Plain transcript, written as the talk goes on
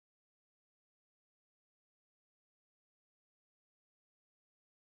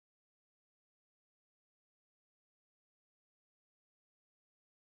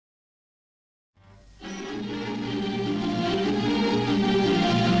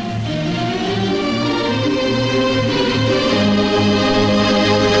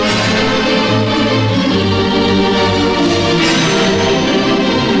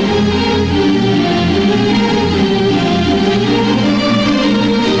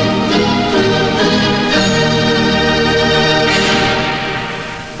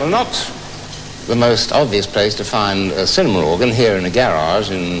not the most obvious place to find a cinema organ here in a garage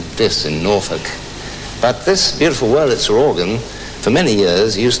in Norfolk. But this beautiful Wurlitzer organ, for many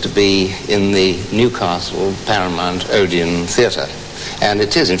years, used to be in the Newcastle Paramount Odeon Theatre. And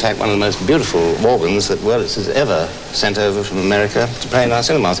it is, in fact, one of the most beautiful organs that Wurlitzer's ever sent over from America to play in our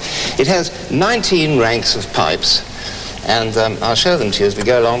cinemas. It has 19 ranks of pipes, and I'll show them to you as we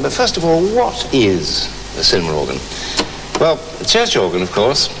go along. But first of all, what is a cinema organ? Well, the church organ, of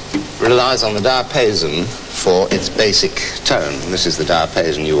course, relies on the diapason for its basic tone. This is the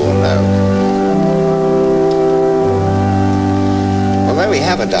diapason you all know. Although we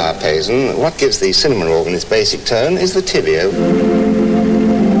have a diapason, what gives the cinema organ its basic tone is the tibio.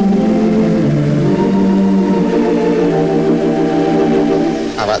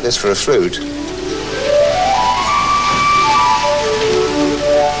 How about this for a flute?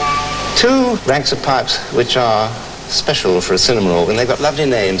 Two ranks of pipes which are special for a cinema organ. They've got lovely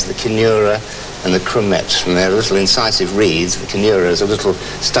names, the canura and the cromette, and they're little incisive reeds. The canura is a little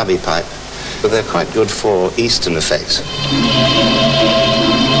stubby pipe, but they're quite good for Eastern effects.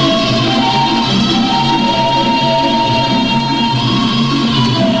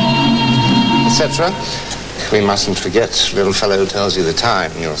 Etc. We mustn't forget Little Fellow Who Tells You the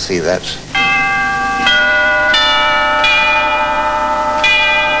Time. You'll see that.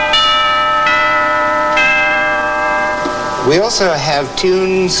 We also have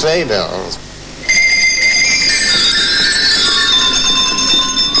tuned sleigh bells.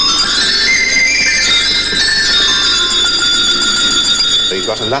 So you've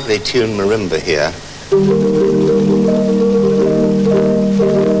got a lovely tuned marimba here.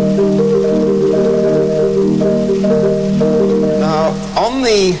 Now, on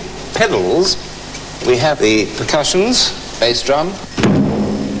the pedals, we have the percussions, bass drum,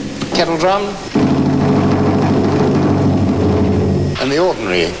 kettle drum, and the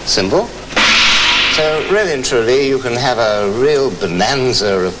ordinary cymbal. So really and truly, you can have a real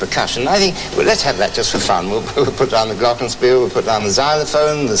bonanza of percussion. I think, well, let's have that just for fun. We'll put down the glockenspiel, we'll put down the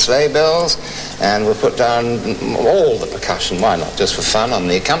xylophone, the sleigh bells, and we'll put down all the percussion. Why not? Just for fun on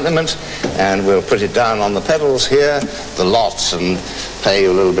the accompaniment. And we'll put it down on the pedals here, the lot, and play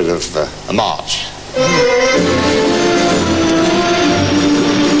you a little bit of a march.